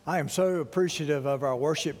I am so appreciative of our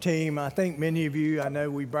worship team. I think many of you, I know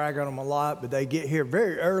we brag on them a lot, but they get here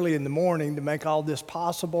very early in the morning to make all this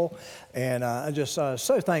possible. And I'm just so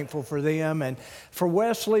thankful for them and for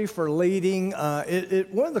Wesley for leading.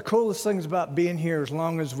 One of the coolest things about being here as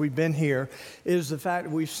long as we've been here is the fact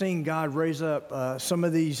that we've seen God raise up some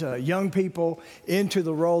of these young people into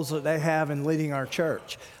the roles that they have in leading our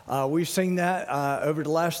church. We've seen that over the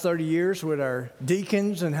last 30 years with our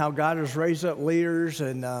deacons and how God has raised up leaders,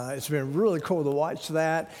 and it's been really cool to watch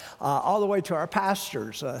that, all the way to our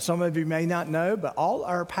pastors. Some of you may not know, but all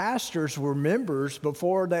our pastors were members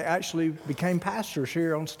before they actually became pastors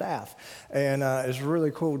here on staff. And it's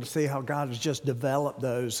really cool to see how God has just developed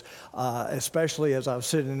those, especially as I was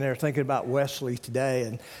sitting there thinking about Wesley today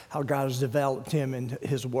and how God has developed him in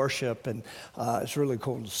his worship, and it's really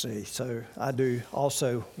cool to see. So I do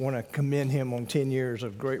also want to commend him on 10 years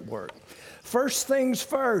of great work. First things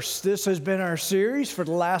first, this has been our series for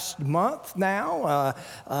the last month now,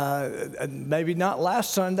 maybe not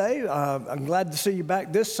last Sunday. I'm glad to see you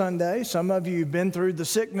back this Sunday. Some of you have been through the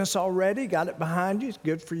sickness already, got it behind you. It's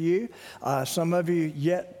good for you. Some of you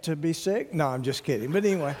yet to be sick. No, I'm just kidding. But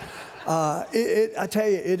anyway. I tell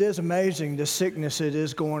you, it is amazing the sickness that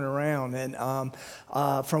is going around. And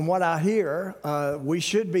from what I hear, we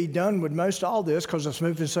should be done with most all this because it's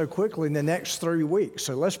moving so quickly in the next 3 weeks.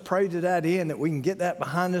 So let's pray to that end that we can get that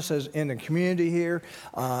behind us as in the community here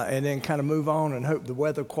and then kind of move on and hope the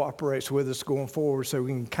weather cooperates with us going forward so we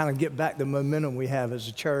can kind of get back the momentum we have as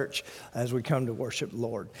a church as we come to worship the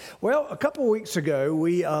Lord. Well, a couple of weeks ago,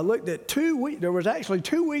 we looked at 2 weeks. There was actually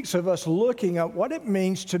 2 weeks of us looking at what it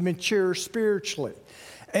means to mature spiritually.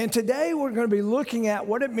 And today we're going to be looking at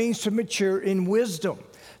what it means to mature in wisdom.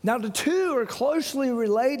 Now, the two are closely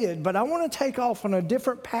related, but I want to take off on a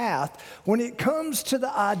different path when it comes to the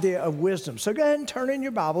idea of wisdom. So go ahead and turn in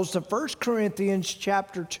your Bibles to 1 Corinthians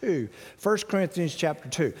chapter 2. 1 Corinthians chapter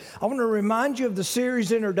 2. I want to remind you of the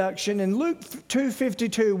series introduction. In Luke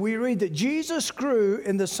 2:52, we read that Jesus grew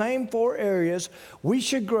in the same 4 areas we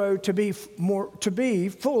should grow to be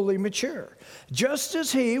fully mature. Just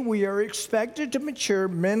as we are expected to mature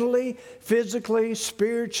mentally, physically,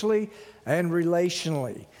 spiritually, and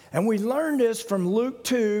relationally. And we learned this from Luke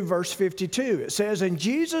 2, verse 52. It says, and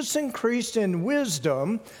Jesus increased in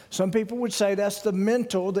wisdom. Some people would say that's the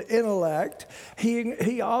mental, the intellect.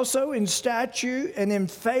 He also in stature and in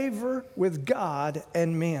favor with God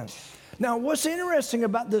and men. Now, what's interesting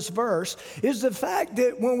about this verse is the fact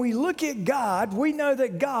that when we look at God, we know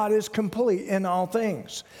that God is complete in all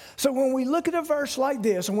things. So when we look at a verse like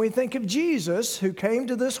this and we think of Jesus who came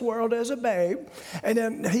to this world as a babe, and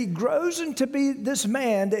then he grows into be this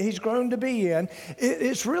man that he's grown to be in,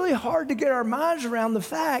 it's really hard to get our minds around the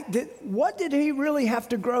fact that what did he really have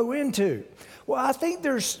to grow into? Well, I think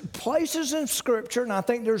there's places in Scripture, and I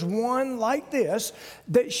think there's one like this,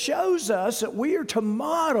 that shows us that we are to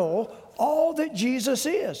model all that Jesus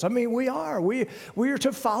is. I mean, we are. We are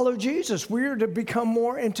to follow Jesus. We are to become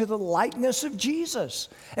more into the likeness of Jesus.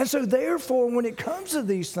 And so therefore, when it comes to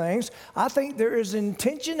these things, I think there is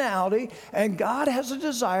intentionality, and God has a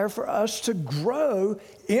desire for us to grow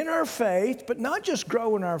in our faith, but not just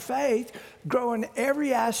grow in our faith, grow in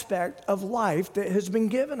every aspect of life that has been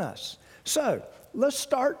given us. So let's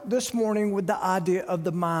start this morning with the idea of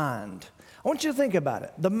the mind. I want you to think about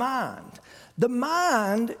it, the mind. The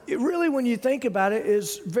mind, really, when you think about it,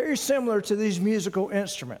 is very similar to these musical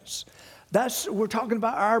instruments. We're talking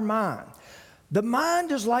about our mind. The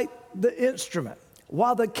mind is like the instrument,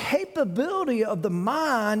 while the capability of the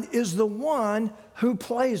mind is the one who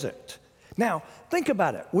plays it. Now, think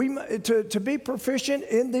about it. To be proficient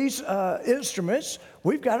in these instruments,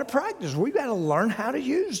 we've got to practice. We've got to learn how to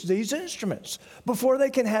use these instruments before they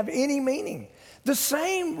can have any meaning. The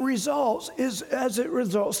same results as it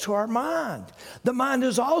results to our mind. The mind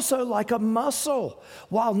is also like a muscle.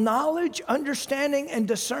 While knowledge, understanding, and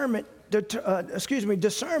discernment determines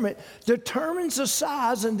the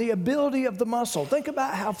size and the ability of the muscle. Think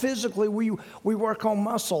about how physically we work on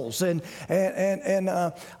muscles. And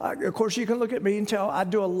of course, you can look at me and tell I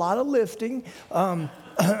do a lot of lifting.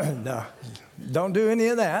 No. Don't do any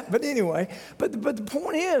of that. But anyway, but the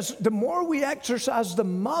point is, the more we exercise the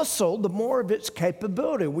muscle, the more of its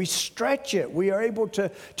capability. We stretch it. We are able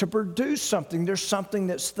to produce something. There's something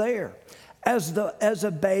that's there. As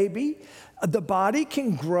a baby, the body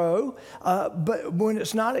can grow, but when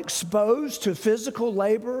it's not exposed to physical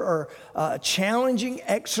labor or challenging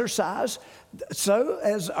exercise, so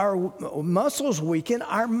as our muscles weaken,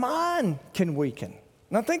 our mind can weaken.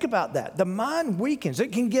 Now think about that. The mind weakens.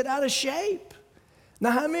 It can get out of shape. Now,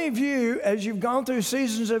 how many of you, as you've gone through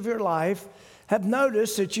seasons of your life, have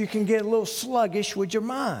noticed that you can get a little sluggish with your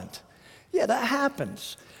mind. Yeah, that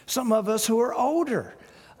happens. Some of us who are older,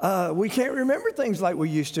 we can't remember things like we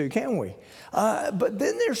used to, can we? But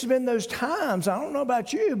then there's been those times, I don't know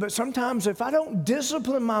about you, but sometimes if I don't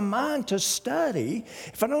discipline my mind to study,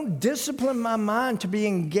 if I don't discipline my mind to be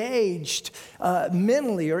engaged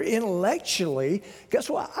mentally or intellectually, guess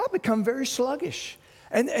what? I become very sluggish.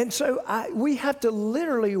 And so we have to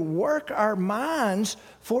literally work our minds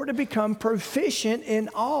for it to become proficient in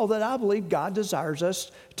all that I believe God desires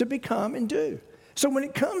us to become and do. So when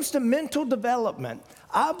it comes to mental development,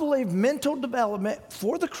 I believe mental development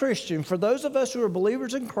for the Christian, for those of us who are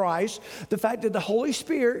believers in Christ, the fact that the Holy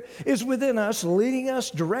Spirit is within us, leading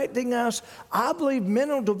us, directing us, I believe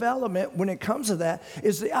mental development, when it comes to that,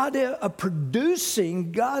 is the idea of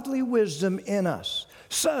producing godly wisdom in us.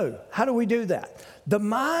 So, how do we do that? The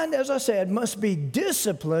mind, as I said, must be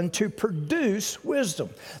disciplined to produce wisdom.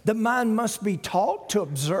 The mind must be taught to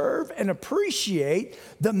observe and appreciate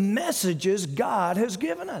the messages God has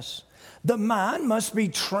given us. The mind must be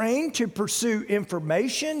trained to pursue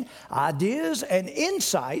information, ideas, and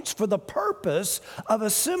insights for the purpose of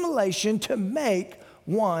assimilation to make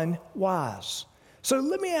one wise. So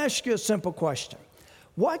let me ask you a simple question.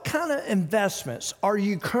 What kind of investments are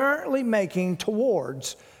you currently making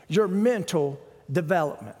towards your mental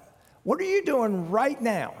development? What are you doing right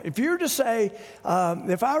now? If you were to say,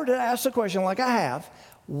 if I were to ask the question like I have,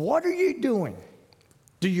 what are you doing?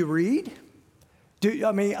 Do you read?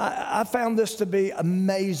 I found this to be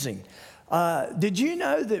amazing. Did you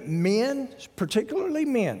know that men, particularly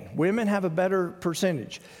men, women have a better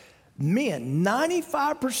percentage. Men,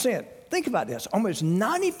 95%, think about this, almost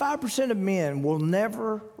 95% of men will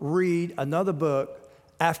never read another book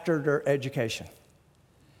after their education.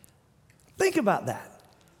 Think about that,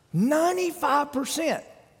 95%.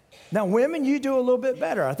 Now, women, you do a little bit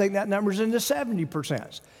better. I think that number's in the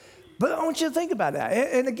 70%. But I want you to think about that.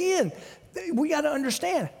 And again, we got to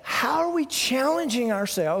understand, how are we challenging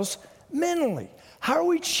ourselves mentally? How are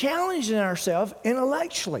we challenging ourselves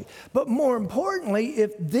intellectually? But more importantly,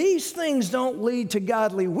 if these things don't lead to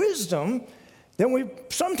godly wisdom, then we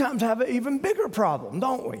sometimes have an even bigger problem,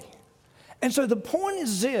 don't we? And so the point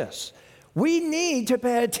is this: we need to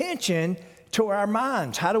pay attention to our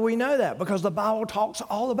minds. How do we know that? Because the Bible talks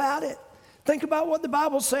all about it. Think about what the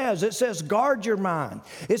Bible says. It says, guard your mind.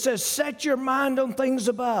 It says, set your mind on things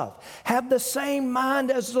above. Have the same mind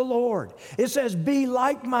as the Lord. It says, be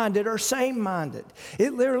like-minded or same-minded.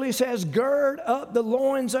 It literally says, gird up the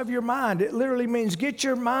loins of your mind. It literally means get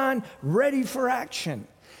your mind ready for action.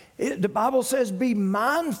 The Bible says, be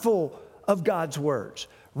mindful of God's words.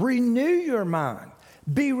 Renew your mind.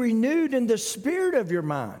 Be renewed in the spirit of your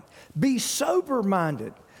mind. Be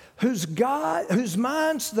sober-minded. Whose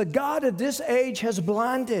minds the God of this age has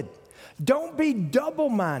blinded. Don't be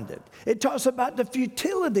double-minded. It talks about the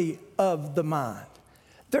futility of the mind.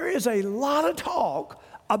 There is a lot of talk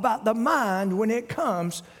about the mind when it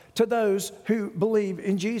comes to those who believe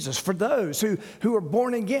in Jesus. For those who are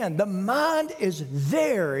born again, the mind is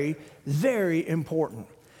very, very important.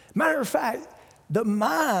 Matter of fact, the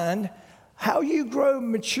mind, how you grow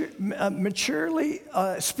maturely,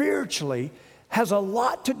 spiritually, has a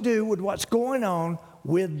lot to do with what's going on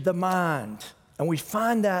with the mind. And we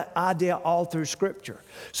find that idea all through Scripture.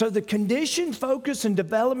 So the condition, focus, and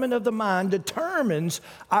development of the mind determines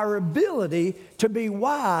our ability to be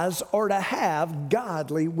wise or to have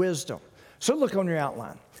godly wisdom. So look on your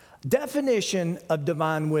outline. Definition of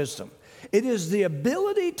divine wisdom. It is the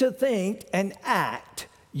ability to think and act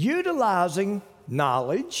utilizing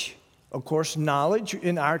knowledge. Of course, knowledge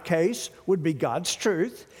in our case would be God's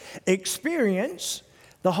truth. Experience,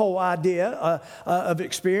 the whole idea of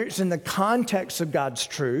experience in the context of God's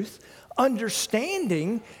truth.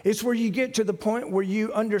 Understanding is where you get to the point where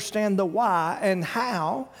you understand the why and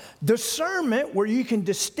how. Discernment, where you can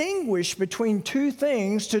distinguish between two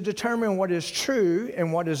things to determine what is true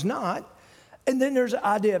and what is not. And then there's the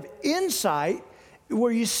idea of insight,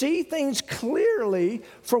 where you see things clearly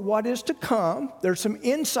for what is to come. There's some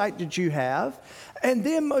insight that you have. And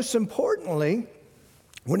then most importantly,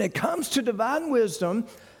 when it comes to divine wisdom,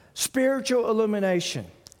 spiritual illumination.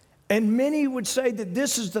 And many would say that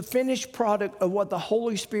this is the finished product of what the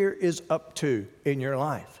Holy Spirit is up to in your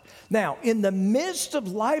life. Now, in the midst of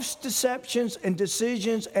life's deceptions and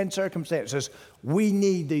decisions and circumstances, we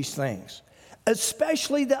need these things,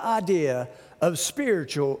 especially the idea of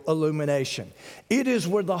spiritual illumination. It is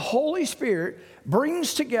where the Holy Spirit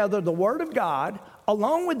brings together the Word of God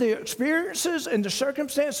along with the experiences and the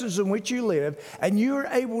circumstances in which you live, and you are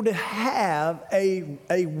able to have a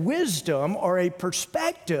wisdom or a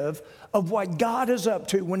perspective of what God is up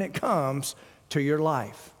to when it comes to your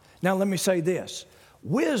life. Now, let me say this.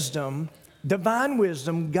 Wisdom, divine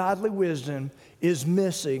wisdom, godly wisdom is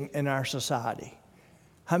missing in our society.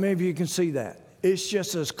 How many of you can see that? It's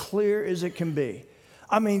just as clear as it can be.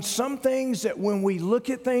 I mean, some things that when we look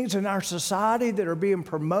at things in our society that are being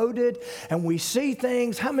promoted and we see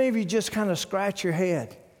things, how many of you just kind of scratch your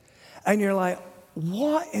head? And you're like,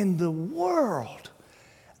 what in the world?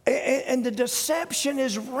 And the deception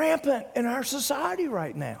is rampant in our society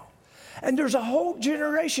right now. And there's a whole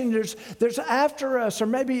generation, there's after us or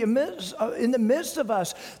maybe in the midst of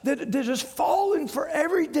us that is falling for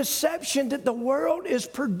every deception that the world is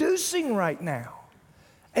producing right now.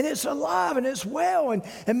 And it's alive and it's well. And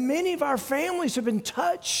many of our families have been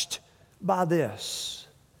touched by this.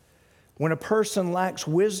 When a person lacks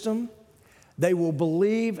wisdom, they will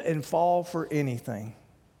believe and fall for anything.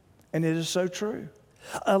 And it is so true.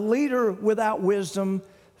 A leader without wisdom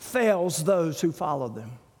fails those who follow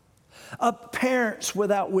them. Parents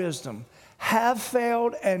without wisdom have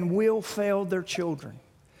failed and will fail their children.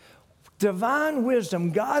 Divine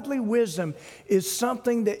wisdom, godly wisdom is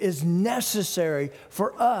something that is necessary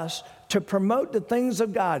for us to promote the things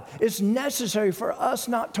of God. It's necessary for us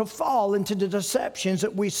not to fall into the deceptions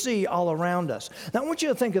that we see all around us. Now, I want you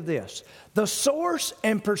to think of this. The source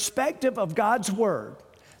and perspective of God's Word,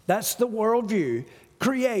 that's the worldview,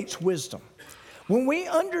 creates wisdom. When we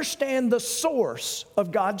understand the source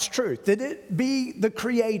of God's truth, that it be the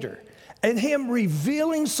Creator, and Him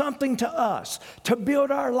revealing something to us to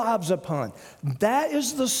build our lives upon, that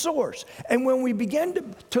is the source. And when we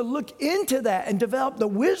begin to look into that and develop the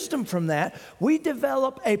wisdom from that, we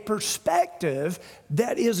develop a perspective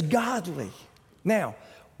that is godly. Now,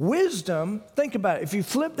 wisdom, think about it. If you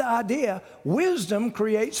flip the idea, wisdom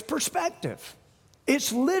creates perspective.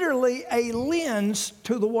 It's literally a lens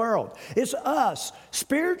to the world. It's us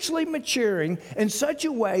spiritually maturing in such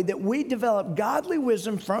a way that we develop godly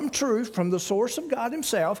wisdom from truth, from the source of God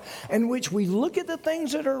Himself, in which we look at the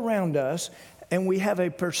things that are around us and we have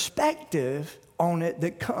a perspective on it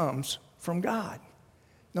that comes from God.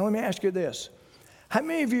 Now, let me ask you this. How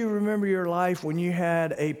many of you remember your life when you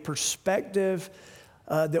had a perspective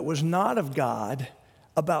that was not of God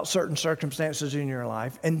about certain circumstances in your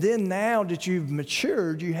life, and then now that you've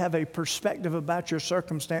matured, you have a perspective about your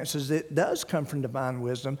circumstances that does come from divine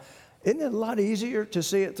wisdom? Isn't it a lot easier to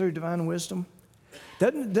see it through divine wisdom?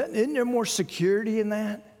 Isn't there more security in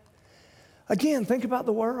that? Again, think about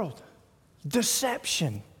the world.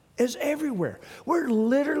 Deception is everywhere. We're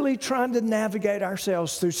literally trying to navigate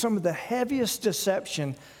ourselves through some of the heaviest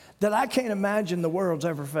deception that I can't imagine the world's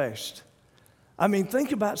ever faced. I mean,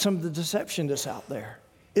 think about some of the deception that's out there.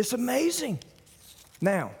 It's amazing.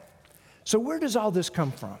 Now, so where does all this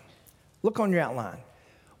come from? Look on your outline.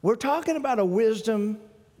 We're talking about a wisdom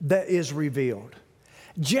that is revealed.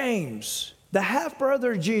 James, the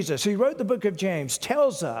half-brother of Jesus, he wrote the book of James,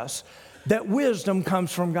 tells us that wisdom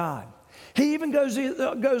comes from God. He even goes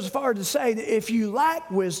as far to say that if you lack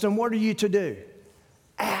wisdom, what are you to do?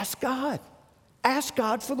 Ask God. Ask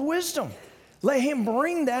God for the wisdom. Let Him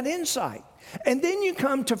bring that insight. And then you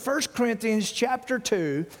come to 1 Corinthians chapter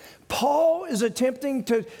 2. Paul is attempting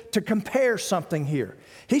to compare something here.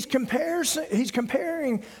 He's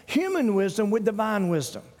comparing human wisdom with divine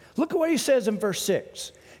wisdom. Look at what he says in verse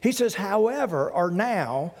 6. He says, however, or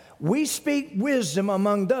now, we speak wisdom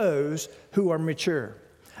among those who are mature.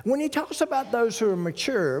 When he talks about those who are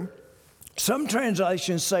mature, some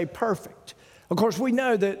translations say perfect. Of course, we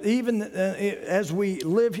know that even as we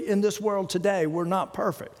live in this world today, we're not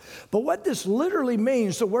perfect. But what this literally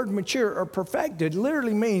means, the word mature or perfected,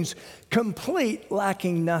 literally means complete,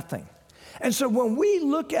 lacking nothing. And so when we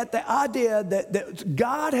look at the idea that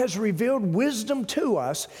God has revealed wisdom to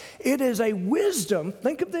us, it is a wisdom,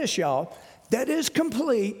 think of this, y'all, that is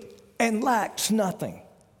complete and lacks nothing.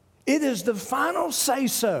 It is the final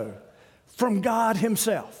say-so from God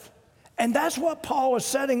Himself. And that's what Paul is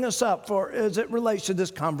setting us up for as it relates to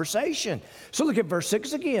this conversation. So look at verse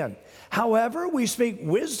 6 again. However, we speak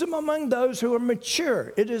wisdom among those who are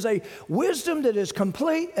mature. It is a wisdom that is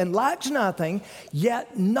complete and lacks nothing,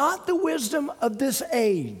 yet not the wisdom of this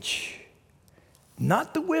age,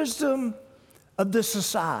 not the wisdom of this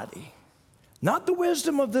society, not the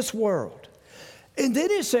wisdom of this world. And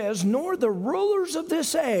then it says, nor the rulers of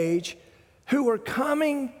this age who are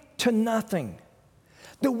coming to nothing.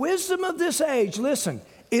 The wisdom of this age, listen,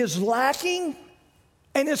 is lacking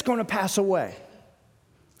and it's going to pass away.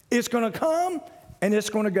 It's going to come and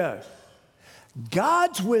it's going to go.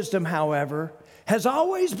 God's wisdom, however, has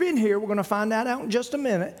always been here. We're going to find that out in just a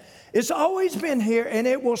minute. It's always been here and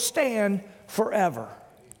it will stand forever.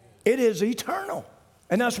 It is eternal.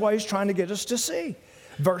 And that's why He's trying to get us to see.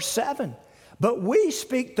 Verse 7, but we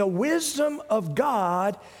speak the wisdom of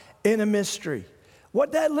God in a mystery.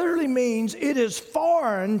 What that literally means, it is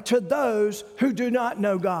foreign to those who do not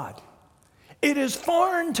know God. It is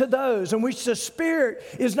foreign to those in which the Spirit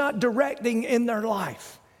is not directing in their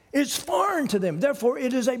life. It's foreign to them. Therefore,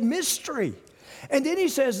 it is a mystery. And then he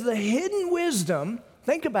says the hidden wisdom,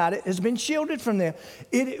 think about it, has been shielded from them.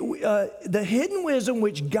 The hidden wisdom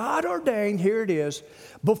which God ordained, here it is,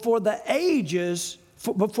 before the ages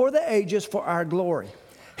for our glory.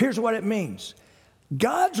 Here's what it means.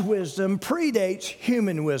 God's wisdom predates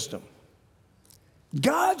human wisdom.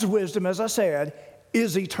 God's wisdom, as I said,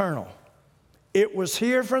 is eternal. It was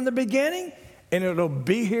here from the beginning, and it'll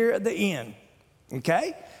be here at the end.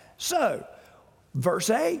 Okay? So, verse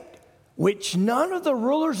 8, which none of the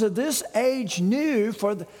rulers of this age knew,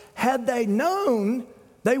 for had they known,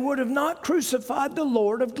 they would have not crucified the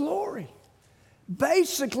Lord of glory.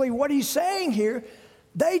 Basically, what he's saying here,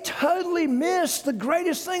 they totally missed the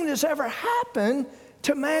greatest thing that's ever happened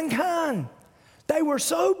to mankind. They were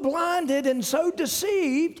so blinded and so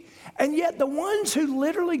deceived, and yet the ones who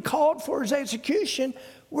literally called for his execution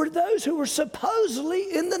were those who were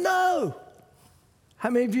supposedly in the know. How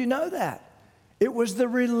many of you know that? It was the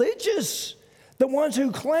religious, the ones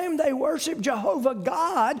who claimed they worshiped Jehovah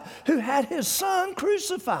God, who had his son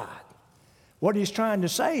crucified. What he's trying to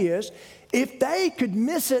say is, if they could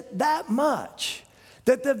miss it that much,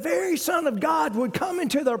 that the very Son of God would come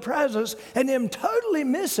into their presence and them totally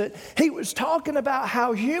miss it, he was talking about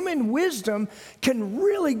how human wisdom can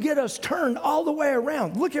really get us turned all the way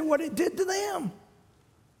around. Look at what it did to them.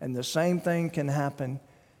 And the same thing can happen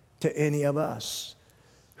to any of us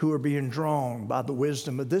who are being drawn by the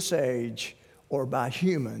wisdom of this age or by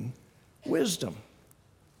human wisdom.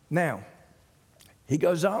 Now, he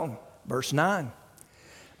goes on, verse 9.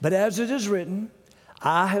 But as it is written,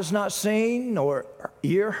 eye has not seen, nor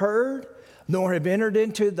ear heard, nor have entered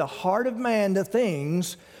into the heart of man the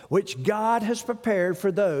things which God has prepared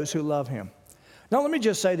for those who love him. Now, let me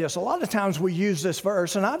just say this. A lot of times we use this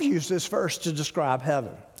verse, and I've used this verse to describe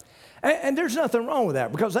heaven. And there's nothing wrong with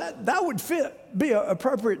that, because that would be an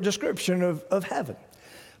appropriate description of heaven.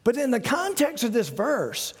 But in the context of this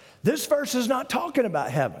verse is not talking about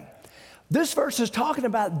heaven. This verse is talking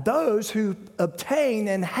about those who obtain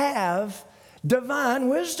and have divine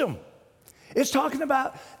wisdom. It's talking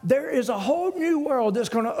about there is a whole new world that's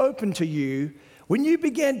going to open to you when you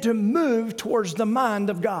begin to move towards the mind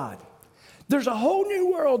of God. There's a whole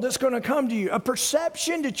new world that's going to come to you, a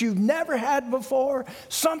perception that you've never had before,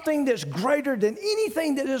 something that's greater than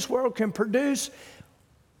anything that this world can produce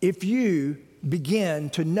if you begin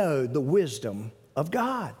to know the wisdom of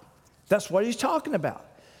God. That's what he's talking about.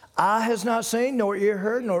 Eye has not seen, nor ear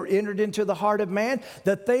heard, nor entered into the heart of man,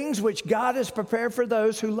 the things which God has prepared for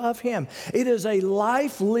those who love him. It is a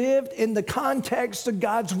life lived in the context of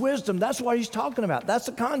God's wisdom. That's what he's talking about. That's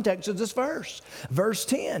the context of this verse. Verse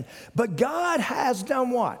 10. But God has done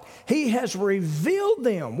what? He has revealed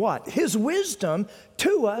them, what? His wisdom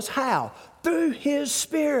to us. How? Through his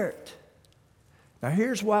Spirit. Now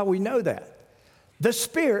here's why we know that. The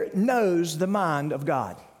Spirit knows the mind of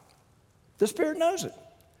God. The Spirit knows it.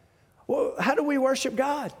 Well, how do we worship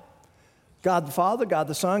God? God the Father, God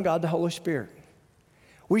the Son, God the Holy Spirit.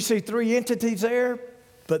 We see three entities there,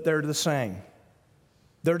 but they're the same.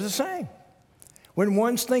 They're the same. When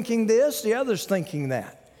one's thinking this, the other's thinking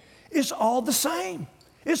that. It's all the same.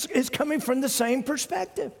 It's coming from the same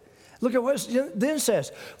perspective. Look at what it then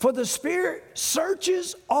says. For the Spirit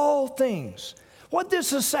searches all things. What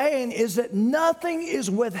this is saying is that nothing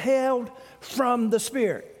is withheld from the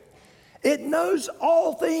Spirit. It knows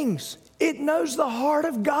all things. It knows the heart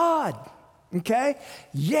of God, okay?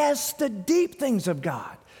 Yes, the deep things of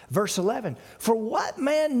God. Verse 11, for what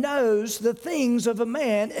man knows the things of a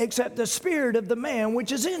man except the spirit of the man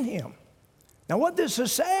which is in him? Now what this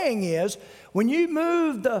is saying is, when you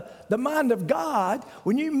move the mind of God,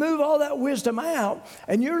 when you move all that wisdom out,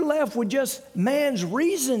 and you're left with just man's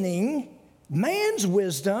reasoning, man's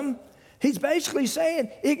wisdom, he's basically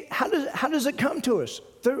saying, how does it come to us?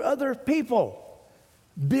 Through other people,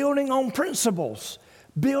 building on principles,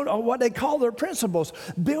 build on what they call their principles,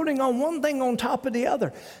 building on one thing on top of the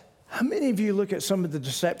other. How many of you look at some of the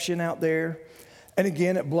deception out there? And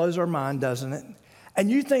again, it blows our mind, doesn't it?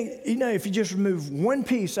 And you think, if you just remove one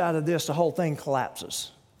piece out of this, the whole thing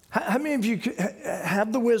collapses. How many of you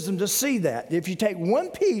have the wisdom to see that? If you take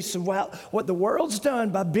one piece of what the world's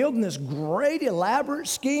done by building this great elaborate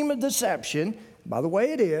scheme of deception, by the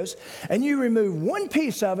way it is, and you remove one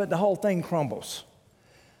piece of it, the whole thing crumbles.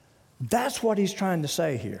 That's what he's trying to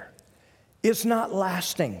say here. It's not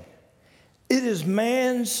lasting. It is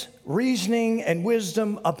man's reasoning and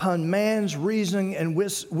wisdom upon man's reasoning and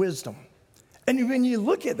wisdom. And when you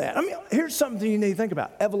look at that, I mean, here's something you need to think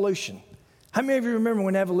about, evolution. How many of you remember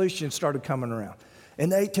when evolution started coming around? In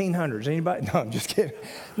the 1800s, anybody? No, I'm just kidding.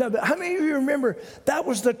 No, but how many of you remember that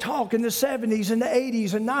was the talk in the 70s and the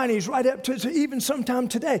 80s and 90s, right up to even sometime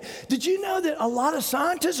today? Did you know that a lot of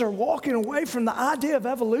scientists are walking away from the idea of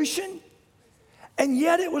evolution? And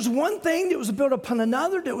yet it was one thing that was built upon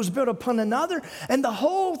another, that was built upon another, and the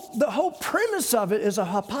whole premise of it is a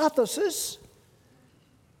hypothesis.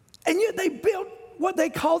 And yet they built what they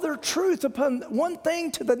call their truth upon one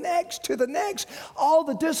thing to the next, to the next. All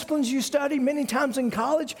the disciplines you study many times in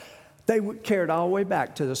college, they would carry it all the way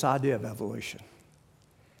back to this idea of evolution.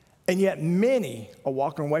 And yet many are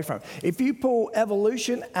walking away from it. If you pull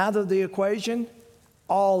evolution out of the equation,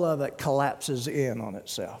 all of it collapses in on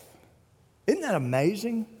itself. Isn't that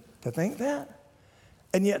amazing to think that?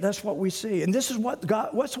 And yet that's what we see. And this is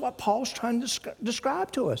what Paul's trying to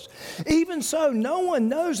describe to us. Even so, no one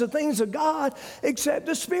knows the things of God except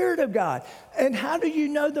the Spirit of God. And how do you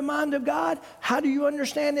know the mind of God? How do you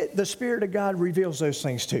understand it? The Spirit of God reveals those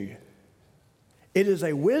things to you. It is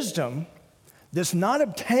a wisdom that's not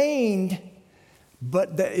obtained,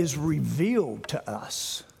 but that is revealed to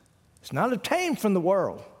us. It's not obtained from the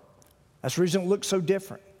world. That's the reason it looks so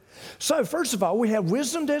different. So first of all, we have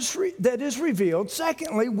wisdom that is revealed.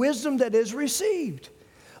 Secondly, wisdom that is received.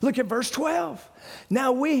 Look at verse 12.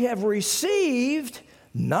 Now we have received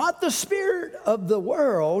not the spirit of the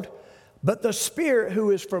world, but the Spirit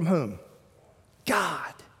who is from whom?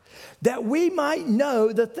 God. That we might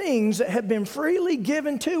know the things that have been freely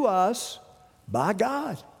given to us by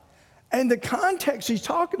God. And the context he's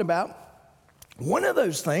talking about, one of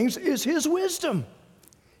those things is his wisdom,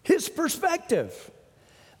 his perspective.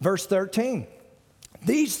 Verse 13,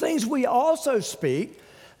 these things we also speak,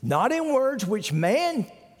 not in words which man's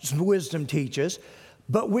wisdom teaches,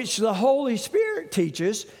 but which the Holy Spirit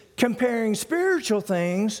teaches, comparing spiritual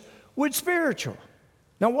things with spiritual.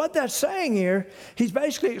 Now what that's saying here, he's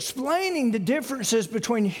basically explaining the differences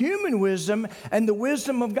between human wisdom and the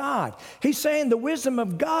wisdom of God. He's saying the wisdom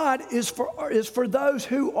of God is for those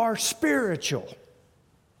who are spiritual.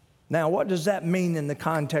 Now, what does that mean in the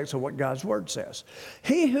context of what God's Word says?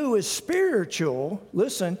 He who is spiritual,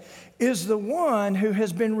 listen, is the one who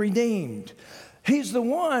has been redeemed. He's the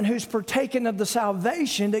one who's partaken of the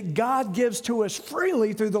salvation that God gives to us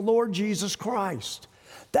freely through the Lord Jesus Christ.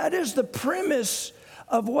 That is the premise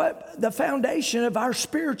of what the foundation of our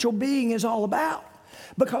spiritual being is all about.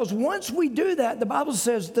 Because once we do that, the Bible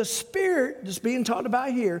says the Spirit that's being talked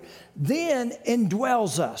about here then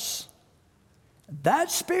indwells us.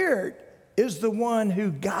 That Spirit is the one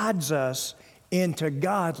who guides us into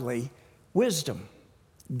godly wisdom.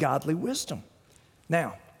 Godly wisdom.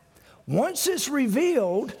 Now, once it's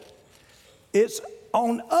revealed, it's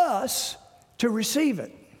on us to receive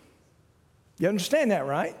it. You understand that,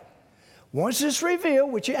 right? Once it's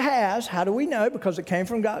revealed, which it has, how do we know? Because it came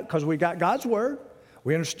from God, because we got God's Word.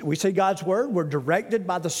 We see God's Word. We're directed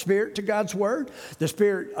by the Spirit to God's Word. The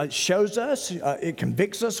Spirit shows us. It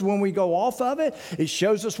convicts us when we go off of it. It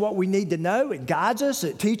shows us what we need to know. It guides us.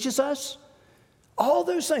 It teaches us. All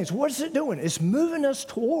those things. What is it doing? It's moving us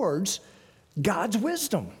towards God's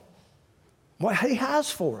wisdom, what He has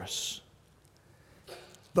for us.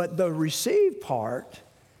 But the receive part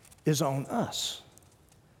is on us.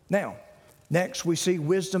 Now, next we see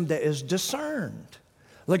wisdom that is discerned.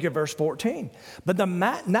 Look at verse 14. But the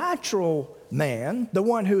natural man, the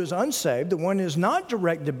one who is unsaved, the one who is not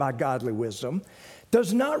directed by godly wisdom,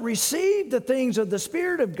 does not receive the things of the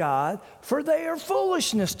Spirit of God, for they are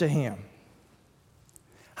foolishness to him.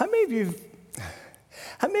 How many of you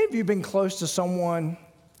have been close to someone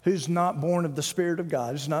who's not born of the Spirit of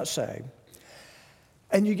God, who's not saved,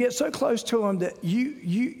 and you get so close to them that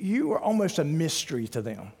you are almost a mystery to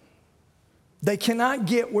them? They cannot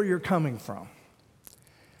get where you're coming from.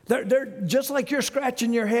 They're just like you're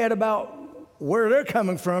scratching your head about where they're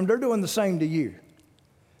coming from, they're doing the same to you.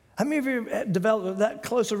 How many of you have developed that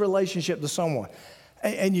close a relationship to someone?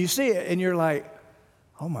 And you see it and you're like,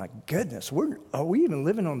 oh my goodness, are we even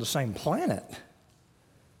living on the same planet?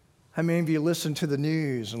 How many of you listen to the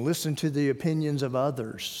news and listen to the opinions of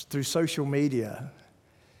others through social media?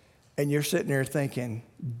 And you're sitting there thinking,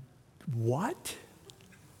 what?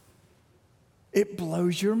 It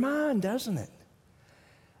blows your mind, doesn't it?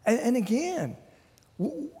 And again,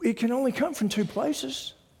 it can only come from two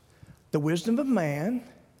places: the wisdom of man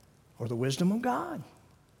or the wisdom of God.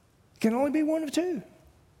 It can only be one of two.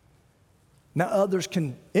 Now, others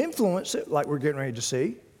can influence it, like we're getting ready to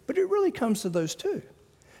see, but it really comes to those two.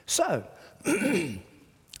 So,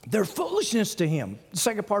 They're foolishness to him. The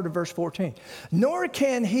second part of verse 14. Nor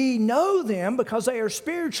can he know them because they are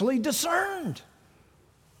spiritually discerned.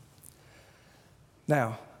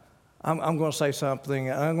 Now, I'm going to say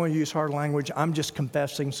something. I'm going to use hard language. I'm just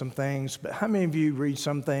confessing some things. But how many of you read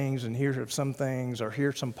some things and hear some things or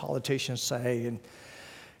hear some politicians say, and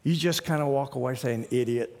you just kind of walk away saying,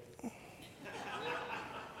 idiot?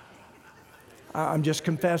 I'm just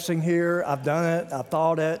confessing here. I've done it. I've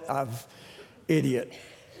thought it. Idiot.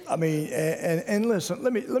 I mean, and listen,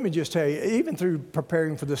 let me just tell you, even through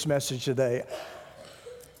preparing for this message today,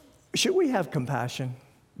 should we have compassion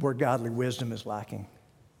where godly wisdom is lacking?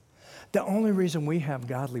 The only reason we have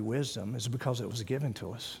godly wisdom is because it was given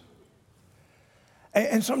to us.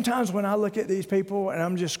 And sometimes when I look at these people and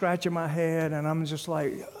I'm just scratching my head and I'm just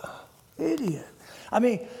like, idiot. I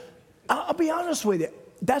mean, I'll be honest with you,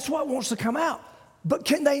 that's what wants to come out. But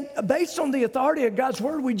can they, based on the authority of God's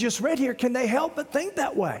word we just read here, can they help but think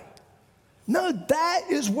that way? No, that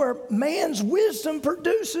is where man's wisdom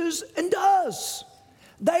produces and does.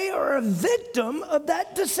 They are a victim of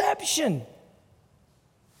that deception.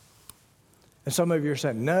 And some of you are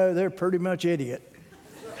saying, no, they're pretty much idiot.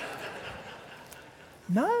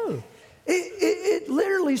 No. It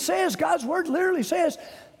literally says, God's word literally says,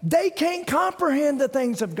 they can't comprehend the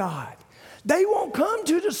things of God. They won't come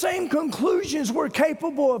to the same conclusions we're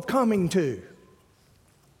capable of coming to.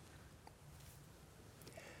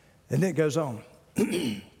 And it goes on.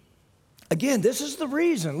 Again, this is the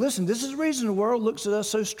reason. Listen, this is the reason the world looks at us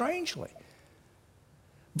so strangely.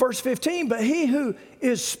 Verse 15, but he who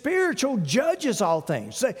is spiritual judges all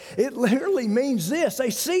things. It literally means this. They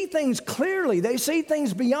see things clearly. They see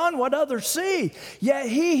things beyond what others see. Yet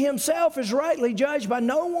he himself is rightly judged by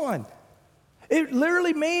no one. It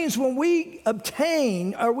literally means when we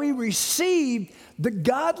obtain or we receive the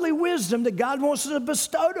godly wisdom that God wants to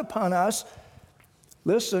bestow upon us,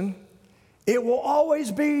 listen, it will always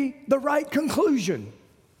be the right conclusion.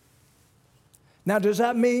 Now, does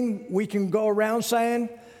that mean we can go around saying,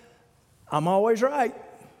 I'm always right?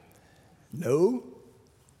 No.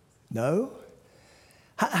 No.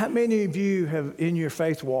 How many of you have, in your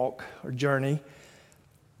faith walk or journey,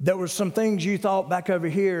 there were some things you thought back over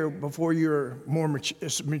here before you were more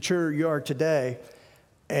mature you are today,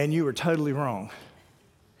 and you were totally wrong.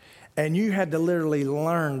 And you had to literally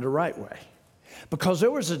learn the right way. Because there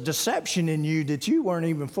was a deception in you that you weren't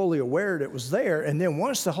even fully aware that was there. And then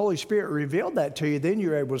once the Holy Spirit revealed that to you, then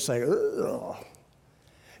you're able to say, ugh.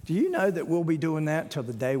 Do you know that we'll be doing that till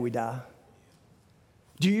the day we die?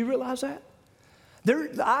 Do you realize that?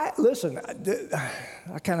 Listen,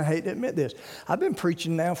 I kind of hate to admit this. I've been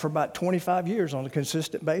preaching now for about 25 years on a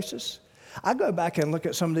consistent basis. I go back and look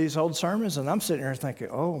at some of these old sermons, and I'm sitting there thinking,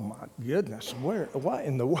 oh, my goodness, what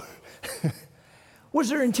in the world? Was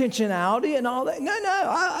there intentionality and all that?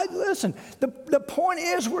 No. Listen, the point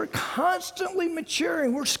is we're constantly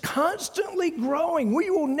maturing. We're constantly growing. We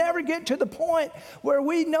will never get to the point where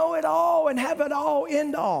we know it all and have it all,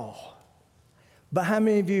 end all. But how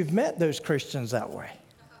many of you have met those Christians that way?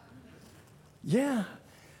 Yeah,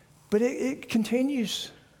 but it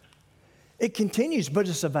continues. It continues, but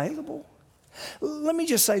it's available. Let me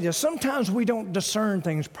just say this. Sometimes we don't discern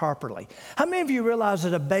things properly. How many of you realize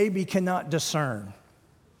that a baby cannot discern?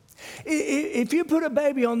 If you put a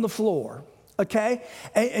baby on the floor, okay,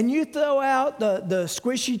 and you throw out the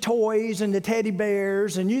squishy toys and the teddy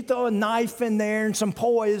bears, and you throw a knife in there and some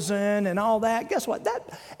poison and all that, guess what?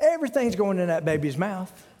 Everything's going in that baby's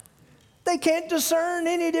mouth. They can't discern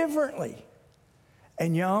any differently.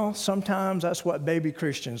 And y'all, sometimes that's what baby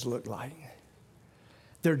Christians look like.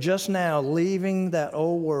 They're just now leaving that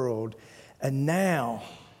old world, and now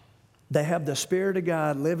they have the Spirit of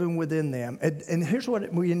God living within them. And here's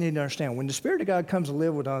what we need to understand. When the Spirit of God comes to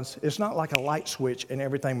live with us, it's not like a light switch and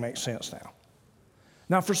everything makes sense now.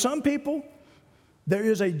 Now, for some people, there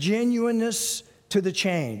is a genuineness to the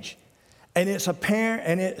change, and it's apparent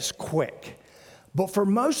and it's quick. But for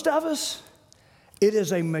most of us, it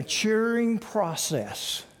is a maturing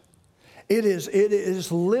process. It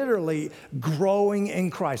is literally growing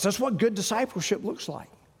in Christ. That's what good discipleship looks like.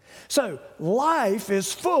 So life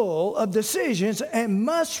is full of decisions and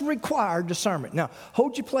must require discernment. Now,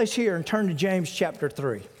 hold your place here and turn to James chapter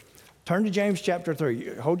 3. Turn to James chapter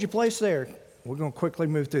 3. Hold your place there. We're going to quickly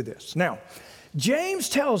move through this. Now, James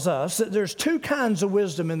tells us that there's two kinds of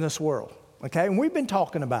wisdom in this world, okay? And we've been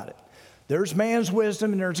talking about it. There's man's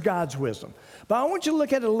wisdom and there's God's wisdom. But I want you to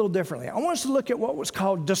look at it a little differently. I want us to look at what was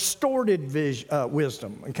called distorted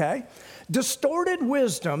wisdom, okay? Distorted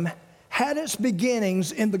wisdom had its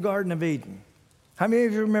beginnings in the Garden of Eden. How many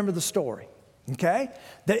of you remember the story? Okay?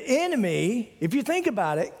 The enemy, if you think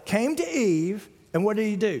about it, came to Eve And what did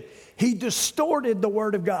he do? He distorted the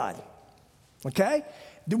Word of God, okay?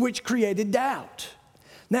 Which created doubt.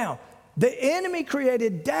 Now, the enemy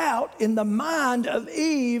created doubt in the mind of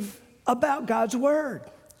Eve about God's Word.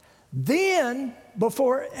 Then,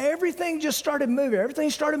 before everything started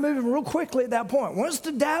moving real quickly at that point. Once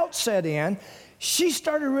the doubt set in, she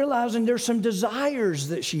started realizing there's some desires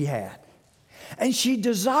that she had. And she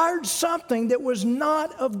desired something that was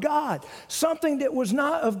not of God, something that was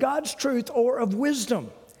not of God's truth or of wisdom.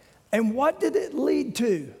 And what did it lead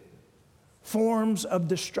to? Forms of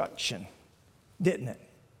destruction, didn't it?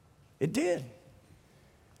 It did.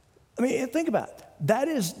 I mean, think about it. That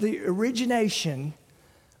is the origination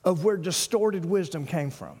of where distorted wisdom came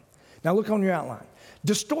from. Now look on your outline.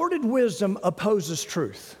 Distorted wisdom opposes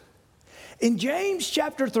truth. In James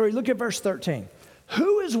chapter 3, look at verse 13.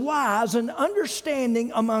 Who is wise and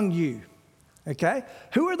understanding among you? Okay?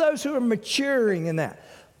 Who are those who are maturing in that?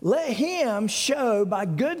 Let him show by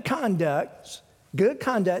good conduct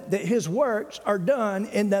that his works are done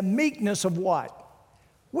in the meekness of what?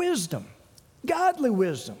 Wisdom. Godly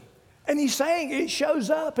wisdom. And he's saying it shows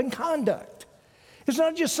up in conduct. It's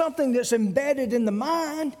not just something that's embedded in the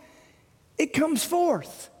mind. It comes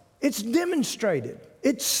forth. It's demonstrated.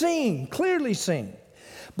 It's seen, clearly seen.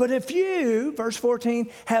 But if you, verse 14,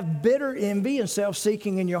 have bitter envy and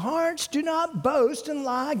self-seeking in your hearts, do not boast and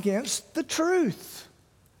lie against the truth.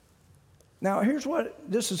 Now, here's what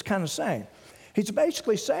this is kind of saying. He's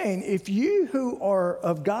basically saying, if you who are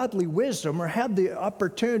of godly wisdom or have the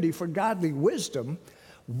opportunity for godly wisdom,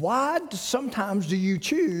 why sometimes do you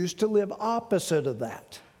choose to live opposite of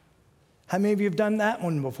that? How many of you have done that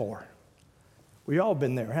one before? We all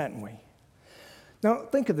been there, haven't we? Now,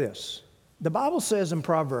 think of this. The Bible says in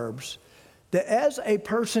Proverbs that as a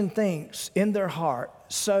person thinks in their heart,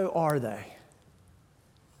 so are they.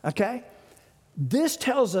 Okay? This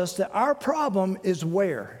tells us that our problem is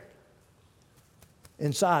where?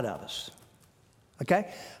 Inside of us.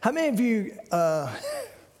 Okay? How many of you,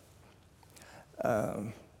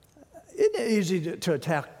 isn't it easy to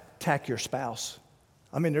attack your spouse?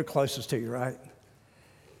 I mean, they're closest to you, right?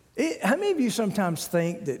 How many of you sometimes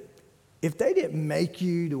think that if they didn't make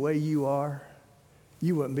you the way you are,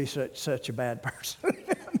 you wouldn't be such a bad person?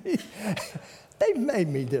 I mean, they've made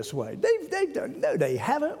me this way. They've done. No, they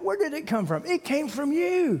haven't. Where did it come from? It came from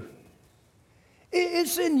you.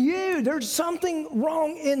 It's in you. There's something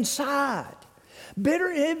wrong inside. Bitter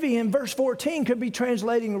envy in verse 14 could be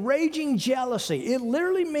translating raging jealousy. It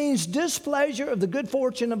literally means displeasure of the good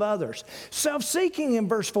fortune of others. Self-seeking in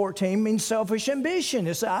verse 14 means selfish ambition.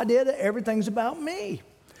 It's the idea that everything's about me.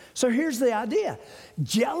 So here's the idea.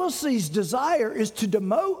 Jealousy's desire is to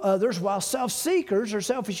demote others, while self-seekers or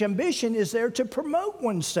selfish ambition is there to promote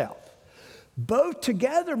oneself. Both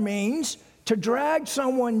together means to drag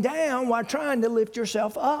someone down while trying to lift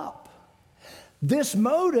yourself up. This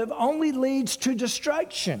motive only leads to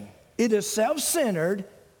destruction. It is self-centered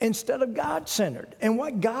instead of God-centered. And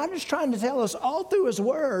what God is trying to tell us all through His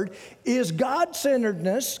Word is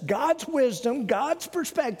God-centeredness, God's wisdom, God's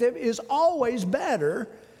perspective is always better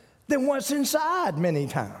than what's inside many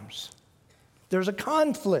times. There's a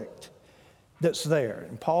conflict that's there.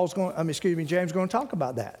 And James is going to talk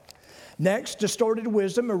about that. Next, distorted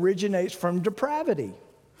wisdom originates from depravity.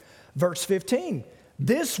 Verse 15.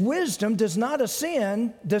 This wisdom does not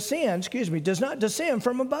descend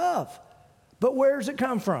from above. But where does it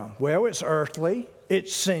come from? Well, it's earthly,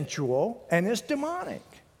 it's sensual, and it's demonic.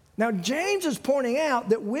 Now, James is pointing out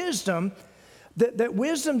that wisdom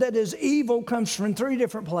that is evil comes from three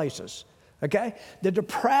different places. Okay? The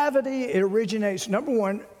depravity, it originates, number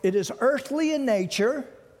one, it is earthly in nature,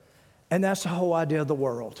 and that's the whole idea of the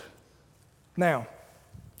world. Now,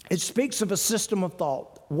 it speaks of a system of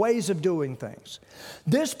thought, ways of doing things.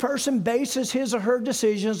 This person bases his or her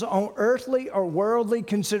decisions on earthly or worldly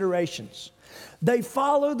considerations. They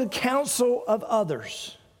follow the counsel of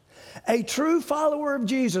others. A true follower of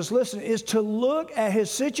Jesus, listen, is to look at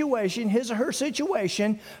his situation, his or her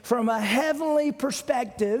situation, from a heavenly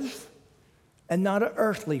perspective and not an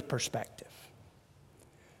earthly perspective.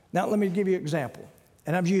 Now, let me give you an example,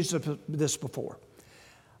 and I've used this before.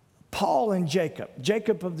 Paul and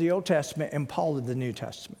Jacob of the Old Testament and Paul of the New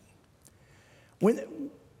Testament.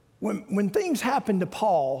 When things happen to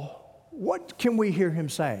Paul, what can we hear him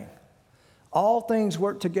saying? All things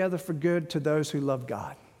work together for good to those who love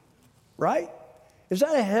God. Right? Is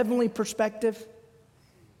that a heavenly perspective?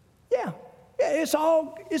 Yeah.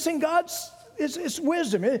 It's in God's, it's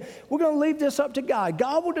wisdom. We're going to leave this up to God.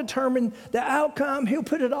 God will determine the outcome. He'll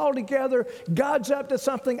put it all together. God's up to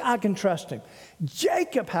something. I can trust him.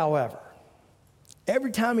 Jacob, however,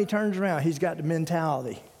 every time he turns around, he's got the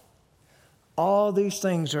mentality, All these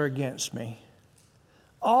things are against me.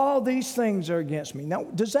 All these things are against me. Now,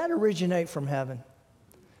 does that originate from heaven?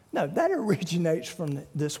 No, that originates from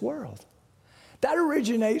this world. That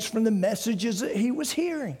originates from the messages that he was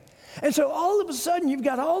hearing. And so all of a sudden, you've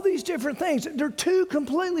got all these different things. They're two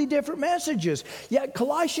completely different messages. Yet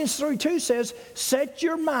Colossians 3:2 says, set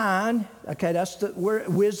your mind, okay, that's where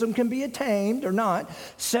wisdom can be attained or not.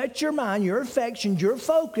 Set your mind, your affections, your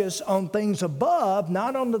focus on things above,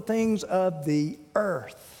 not on the things of the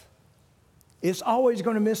earth. It's always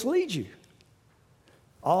going to mislead you.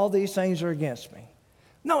 All these things are against me.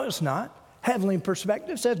 No, it's not. Heavenly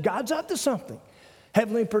perspective says God's up to something.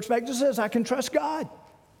 Heavenly perspective says I can trust God.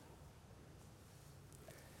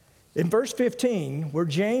 In verse 15, where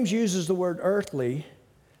James uses the word earthly,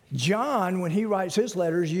 John, when he writes his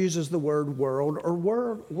letters, uses the word world or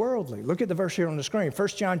worldly. Look at the verse here on the screen, 1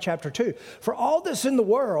 John chapter 2. For all that's in the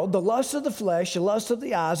world, the lust of the flesh, the lust of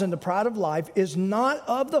the eyes, and the pride of life is not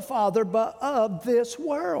of the Father, but of this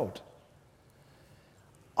world.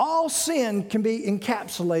 All sin can be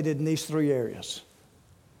encapsulated in these three areas.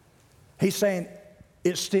 He's saying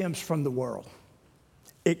it stems from the world.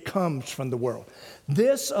 It comes from the world.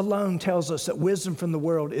 This alone tells us that wisdom from the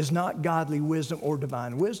world is not godly wisdom or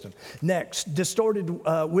divine wisdom. Next, distorted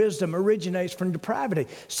wisdom originates from depravity.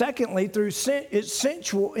 Secondly, it's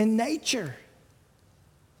sensual in nature.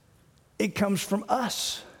 It comes from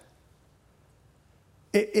us.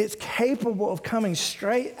 It's capable of coming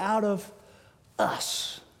straight out of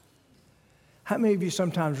us. How many of you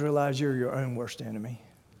sometimes realize you're your own worst enemy?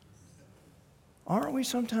 Aren't we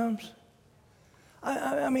sometimes?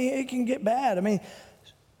 I mean, it can get bad. I mean,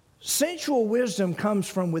 sensual wisdom comes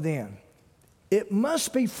from within. It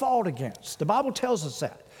must be fought against. The Bible tells us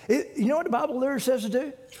that. You know what the Bible literally says to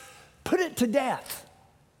do? Put it to death.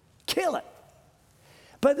 Kill it.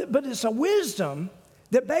 But it's a wisdom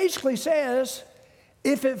that basically says,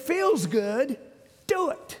 if it feels good,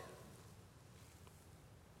 do it.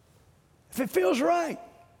 If it feels right,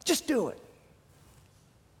 just do it.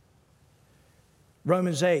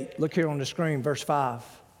 Romans 8, look here on the screen, verse 5.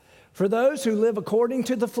 For those who live according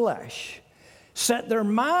to the flesh, set their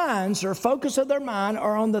minds, or focus of their mind,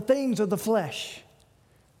 are on the things of the flesh.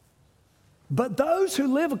 But those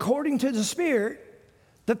who live according to the Spirit,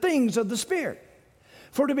 the things of the Spirit.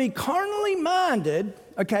 For to be carnally minded,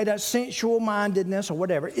 okay, that's sensual mindedness or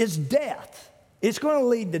whatever, is death. It's going to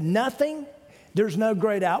lead to nothing. There's no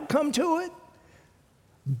great outcome to it.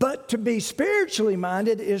 But to be spiritually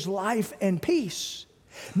minded is life and peace.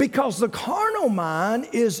 Because the carnal mind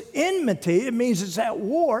is enmity. It means it's at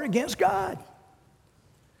war against God.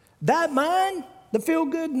 That mind, the feel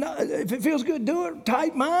good, if it feels good, do it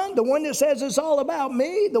type mind, the one that says it's all about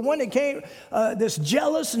me, the one that that's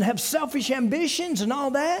jealous and have selfish ambitions and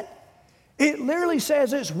all that, it literally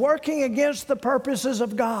says it's working against the purposes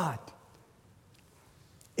of God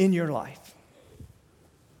in your life.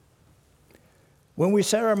 When we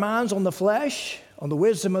set our minds on the flesh, on the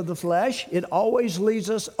wisdom of the flesh, it always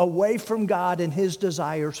leads us away from God and His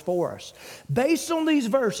desires for us. Based on these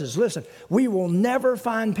verses, listen, we will never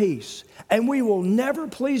find peace, and we will never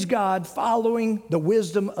please God following the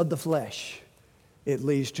wisdom of the flesh. It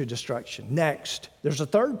leads to destruction. Next, there's a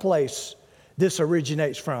third place this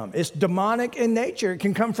originates from. It's demonic in nature. It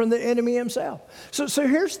can come from the enemy himself. So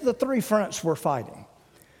here's the three fronts we're fighting.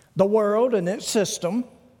 The world and its system.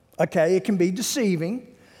 Okay, it can be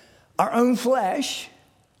deceiving. Our own flesh,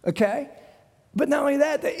 okay? But not only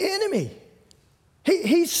that, the enemy.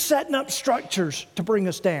 He's setting up structures to bring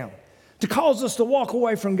us down, to cause us to walk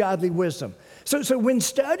away from godly wisdom. So when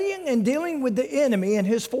studying and dealing with the enemy and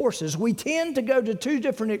his forces, we tend to go to two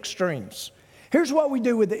different extremes. Here's what we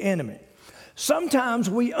do with the enemy. Sometimes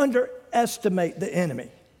we underestimate the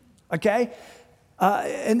enemy, okay?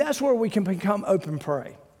 And that's where we can become open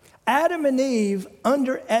prey. Adam and Eve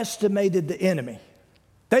underestimated the enemy.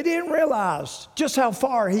 They didn't realize just how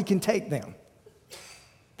far he can take them.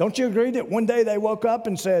 Don't you agree that one day they woke up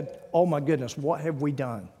and said, oh my goodness, what have we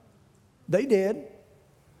done? They did,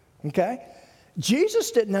 okay?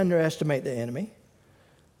 Jesus didn't underestimate the enemy.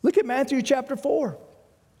 Look at Matthew chapter 4,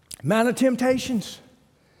 Mount of Temptations.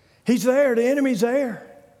 He's there, the enemy's there.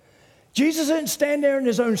 Jesus didn't stand there in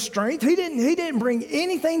his own strength. He didn't bring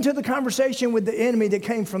anything to the conversation with the enemy that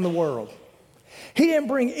came from the world. He didn't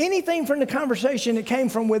bring anything from the conversation that came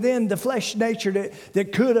from within the flesh nature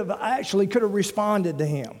that could have responded to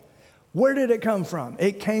him. Where did it come from?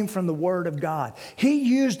 It came from the Word of God. He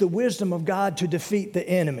used the wisdom of God to defeat the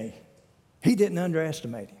enemy. He didn't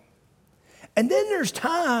underestimate him. And then there's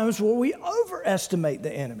times where we overestimate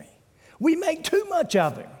the enemy. We make too much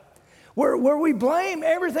of him. Where we blame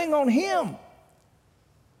everything on him.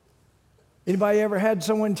 Anybody ever had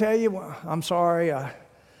someone tell you, well, I'm sorry, I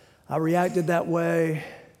reacted that way.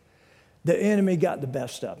 The enemy got the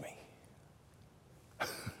best of me.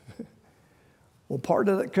 Well, part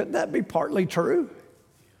of that, could that be partly true?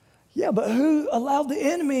 Yeah, but who allowed the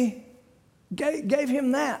enemy, gave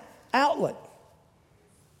him that outlet?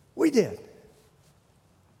 We did.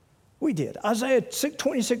 We did. Isaiah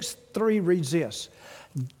 26:3 reads this.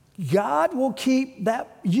 God will keep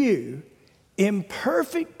you in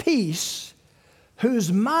perfect peace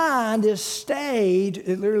whose mind is stayed,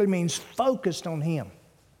 it literally means focused on him.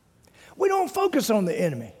 We don't focus on the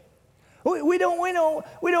enemy. We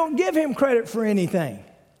don't give him credit for anything.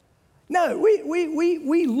 No,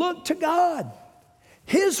 we look to God.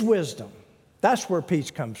 His wisdom. That's where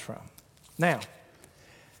peace comes from. Now,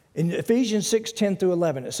 in Ephesians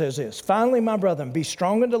 6:10-11, it says this. Finally, my brethren, be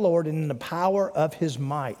strong in the Lord and in the power of his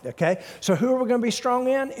might. Okay? So who are we going to be strong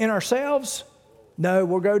in? In ourselves? No,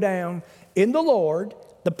 we'll go down. In the Lord,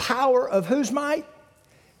 the power of whose might?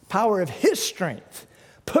 Power of his strength.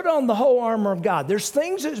 Put on the whole armor of God. There's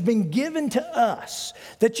things that's been given to us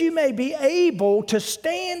that you may be able to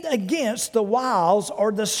stand against the wiles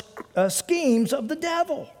or the schemes of the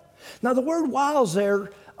devil. Now, the word wiles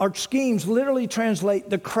there, or schemes, literally translate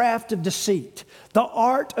the craft of deceit, the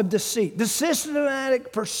art of deceit, the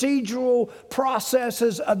systematic procedural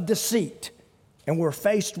processes of deceit. And we're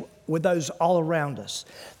faced with those all around us.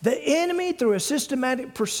 The enemy, through a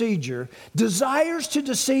systematic procedure, desires to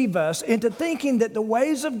deceive us into thinking that the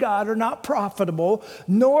ways of God are not profitable,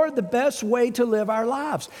 nor the best way to live our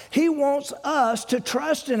lives. He wants us to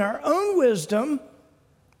trust in our own wisdom,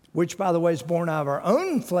 which, by the way, is born out of our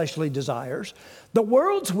own fleshly desires, the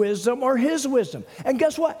world's wisdom or his wisdom. And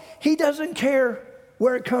guess what? He doesn't care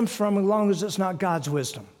where it comes from as long as it's not God's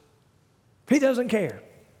wisdom. He doesn't care.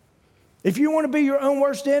 If you want to be your own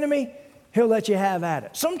worst enemy, he'll let you have at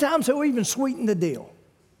it. Sometimes he'll even sweeten the deal.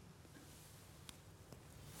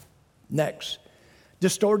 Next,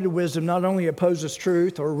 distorted wisdom not only opposes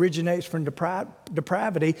truth or originates from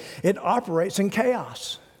depravity, it operates in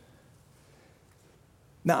chaos.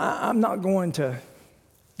 Now, I'm not going to,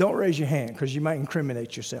 don't raise your hand because you might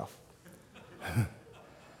incriminate yourself.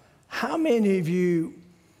 How many of you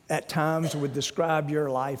at times would describe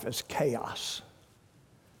your life as chaos?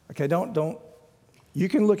 Okay, don't. You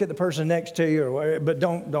can look at the person next to you, but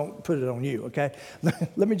don't put it on you, okay?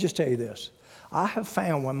 Let me just tell you this. I have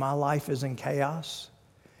found when my life is in chaos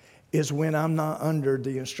is when I'm not under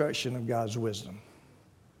the instruction of God's wisdom,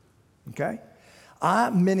 okay? I,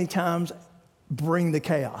 many times, bring the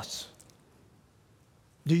chaos.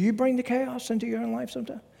 Do you bring the chaos into your own life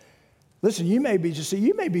sometimes? Listen, you may be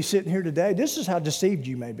sitting here today. This is how deceived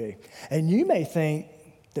you may be. And you may think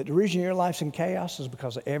that the reason your life's in chaos is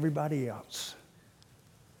because of everybody else.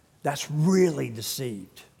 That's really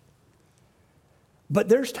deceived. But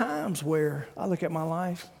there's times where I look at my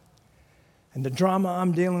life and the drama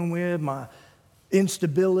I'm dealing with, my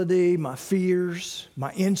instability, my fears,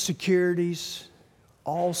 my insecurities,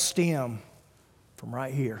 all stem from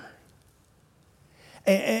right here.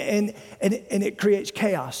 And it creates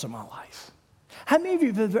chaos in my life. How many of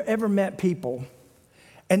you have ever met people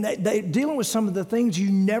and they're dealing with some of the things you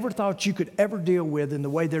never thought you could ever deal with in the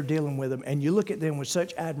way they're dealing with them, and you look at them with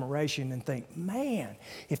such admiration and think, man,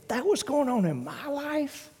 if that was going on in my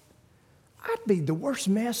life, I'd be the worst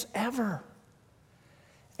mess ever.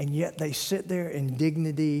 And yet they sit there in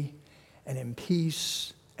dignity and in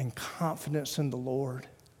peace and confidence in the Lord.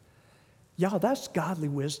 Y'all, that's godly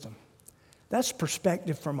wisdom. That's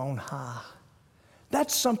perspective from on high.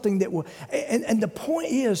 That's something that will, and the point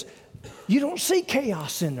is, you don't see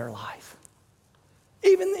chaos in their life,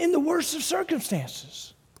 even in the worst of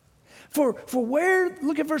circumstances. For where,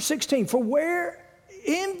 look at verse 16, for where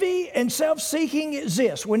envy and self-seeking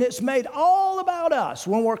exists, when it's made all about us,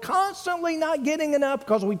 when we're constantly not getting enough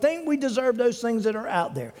because we think we deserve those things that are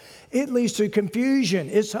out there, it leads to confusion.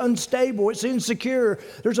 It's unstable. It's insecure.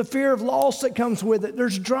 There's a fear of loss that comes with it.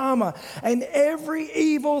 There's drama. And every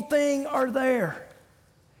evil thing are there.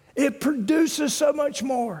 It produces so much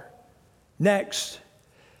more. Next,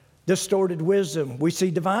 distorted wisdom. We see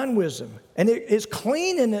divine wisdom, and it is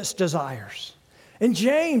clean in its desires. In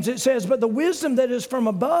James, it says, but the wisdom that is from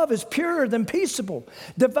above is purer than peaceable.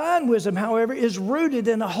 Divine wisdom, however, is rooted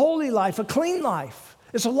in a holy life, a clean life.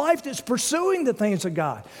 It's a life that's pursuing the things of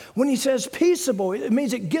God. When he says peaceable, it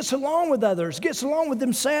means it gets along with others, gets along with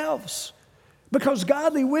themselves, because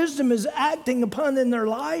godly wisdom is acting upon in their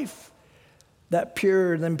life. That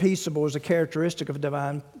purer than peaceable is a characteristic of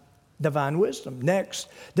divine wisdom. Next,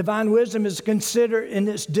 divine wisdom is considered in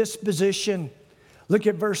its disposition. Look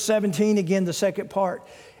at verse 17 again, the second part.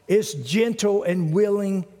 It's gentle and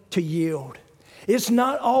willing to yield. It's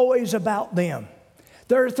not always about them.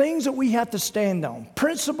 There are things that we have to stand on,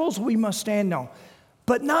 principles we must stand on.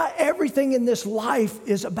 But not everything in this life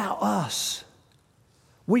is about us.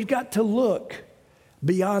 We've got to look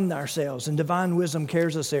beyond ourselves, and divine wisdom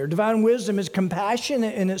carries us there. Divine wisdom is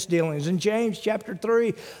compassionate in its dealings. In James chapter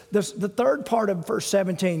 3, the third part of verse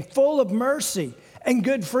 17, full of mercy and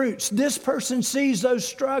good fruits. This person sees those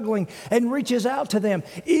struggling and reaches out to them,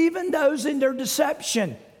 even those in their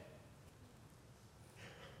deception.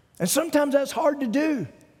 And sometimes that's hard to do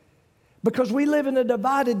because we live in a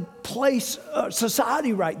divided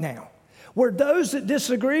society right now, where those that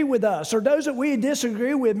disagree with us or those that we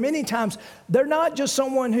disagree with, many times, they're not just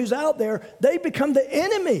someone who's out there, they become the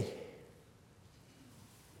enemy.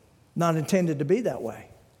 Not intended to be that way.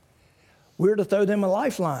 We're to throw them a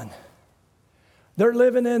lifeline. They're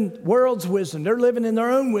living in world's wisdom. They're living in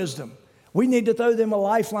their own wisdom. We need to throw them a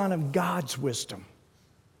lifeline of God's wisdom.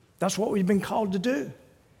 That's what we've been called to do.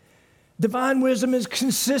 Divine wisdom is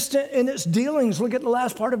consistent in its dealings. Look at the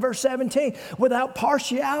last part of verse 17. Without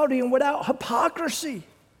partiality and without hypocrisy.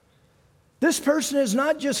 This person is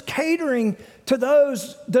not just catering to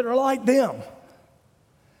those that are like them.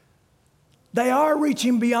 They are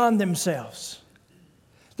reaching beyond themselves.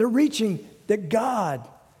 They're reaching that God,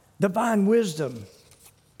 divine wisdom,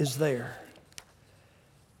 is there.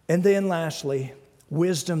 And then lastly,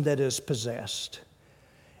 wisdom that is possessed.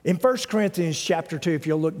 In 1 Corinthians chapter 2, if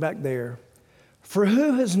you'll look back there, for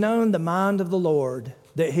who has known the mind of the Lord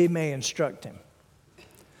that he may instruct him?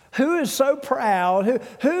 Who is so proud,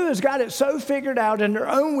 who has got it so figured out in their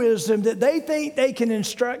own wisdom that they think they can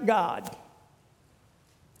instruct God?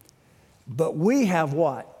 But we have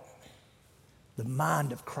what? The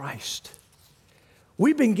mind of Christ.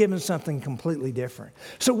 We've been given something completely different.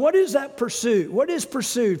 So what is that pursuit? What is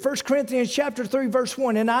pursued? 1 Corinthians chapter 3, verse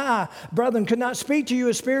 1, and I, brethren, could not speak to you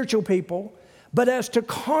as spiritual people, but as to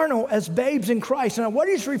carnal, as babes in Christ. Now what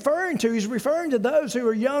he's referring to, he's referring to those who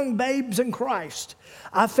are young babes in Christ.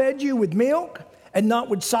 I fed you with milk and not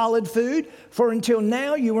with solid food, for until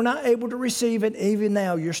now you were not able to receive it, even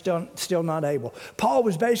now you're still not able. Paul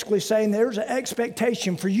was basically saying there's an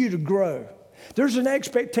expectation for you to grow. There's an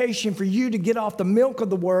expectation for you to get off the milk of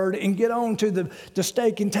the word and get on to the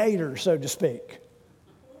steak and taters, so to speak.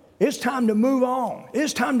 It's time to move on.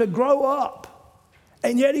 It's time to grow up.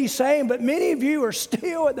 And yet he's saying, but many of you are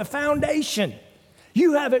still at the foundation.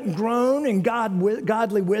 You haven't grown in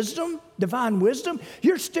godly wisdom, divine wisdom.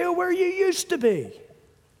 You're still where you used to be.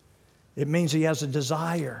 It means he has a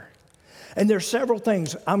desire. And there's several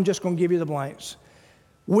things. I'm just going to give you the blanks.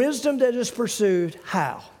 Wisdom that is pursued,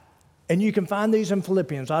 how? And you can find these in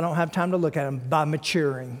Philippians. I don't have time to look at them. By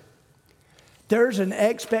maturing. There's an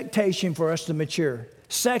expectation for us to mature.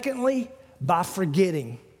 Secondly, by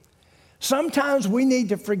forgetting. Sometimes we need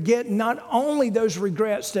to forget not only those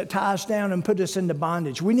regrets that tie us down and put us into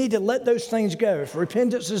bondage. We need to let those things go. If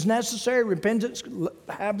repentance is necessary,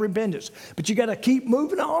 have repentance. But you got to keep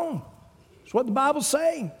moving on. That's what the Bible's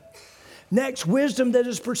saying. Next, wisdom that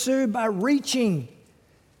is pursued by reaching.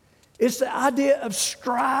 It's the idea of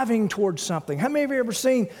striving towards something. How many of you ever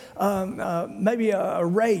seen maybe a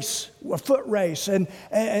race, a foot race, and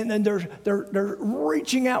they're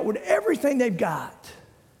reaching out with everything they've got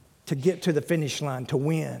to get to the finish line, to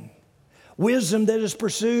win? Wisdom that is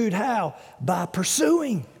pursued, how? By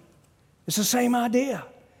pursuing. It's the same idea.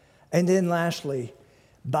 And then lastly,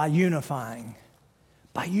 by unifying.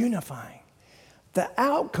 By unifying. The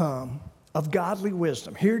outcome of godly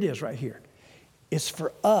wisdom, here it is right here. It's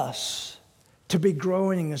for us to be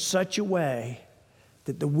growing in such a way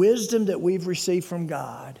that the wisdom that we've received from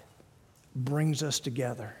God brings us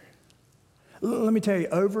together. Let me tell you,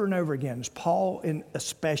 over and over again, Paul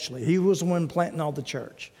especially, he was the one planting all the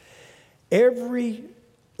church. Every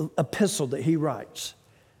epistle that he writes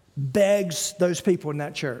begs those people in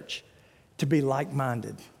that church to be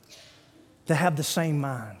like-minded, to have the same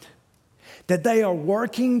mind, that they are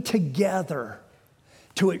working together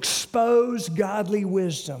to expose godly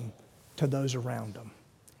wisdom to those around them.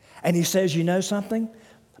 And he says, you know something?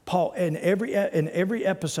 Paul, in every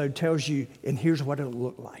episode tells you, and here's what it'll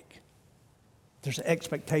look like. There's an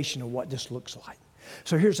expectation of what this looks like.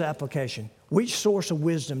 So here's the application. Which source of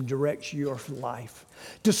wisdom directs your life?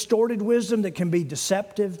 Distorted wisdom that can be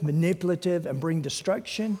deceptive, manipulative, and bring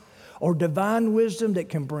destruction, or divine wisdom that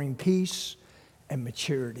can bring peace and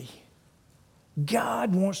maturity?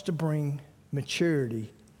 God wants to bring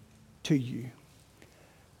maturity to you.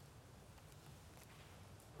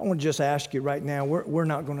 I want to just ask you right now, we're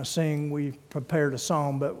not going to sing. We prepared a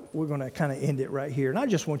song, but we're going to kind of end it right here. And I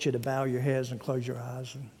just want you to bow your heads and close your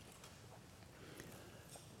eyes.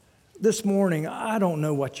 this morning, I don't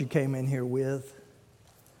know what you came in here with.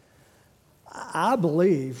 I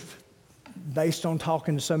believe, based on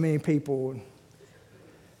talking to so many people,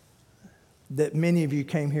 that many of you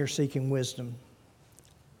came here seeking wisdom.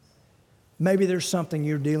 Maybe there's something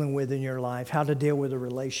you're dealing with in your life, how to deal with a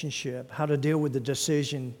relationship, how to deal with the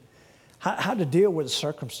decision, how to deal with the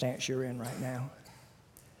circumstance you're in right now.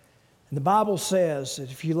 And the Bible says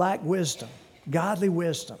that if you lack wisdom, godly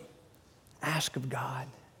wisdom, ask of God.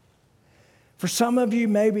 For some of you,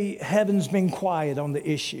 maybe heaven's been quiet on the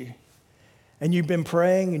issue, and you've been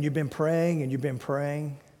praying and you've been praying and you've been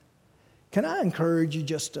praying. Can I encourage you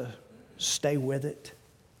just to stay with it?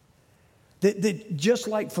 That just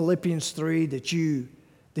like Philippians 3, that you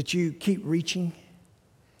keep reaching,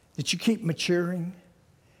 that you keep maturing.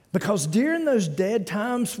 Because during those dead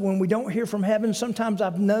times when we don't hear from heaven, sometimes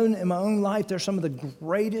I've known in my own life there's some of the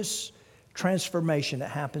greatest transformation that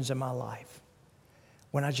happens in my life.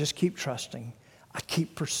 When I just keep trusting, I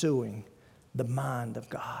keep pursuing the mind of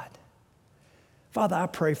God. Father, I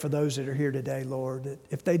pray for those that are here today, Lord, that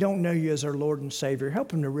if they don't know you as their Lord and Savior, help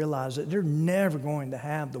them to realize that they're never going to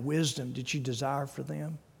have the wisdom that you desire for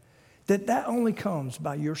them, that only comes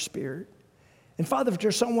by your Spirit. And Father, if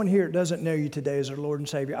there's someone here that doesn't know you today as their Lord and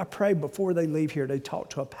Savior, I pray before they leave here, they talk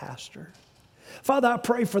to a pastor. Father, I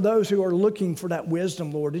pray for those who are looking for that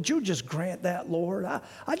wisdom, Lord, that you'll just grant that, Lord.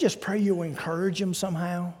 I just pray you'll encourage them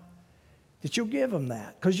somehow, that you'll give them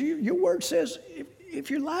that. Because your word says,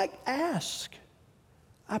 if you like, ask.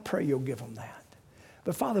 I pray you'll give them that.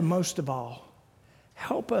 But Father, most of all,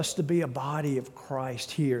 help us to be a body of Christ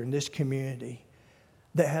here in this community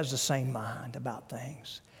that has the same mind about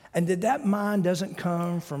things. And that mind doesn't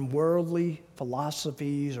come from worldly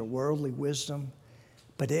philosophies or worldly wisdom,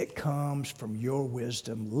 but it comes from your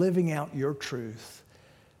wisdom, living out your truth,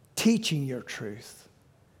 teaching your truth.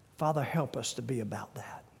 Father, help us to be about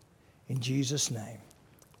that. In Jesus' name,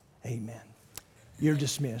 amen. You're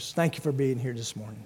dismissed. Thank you for being here this morning.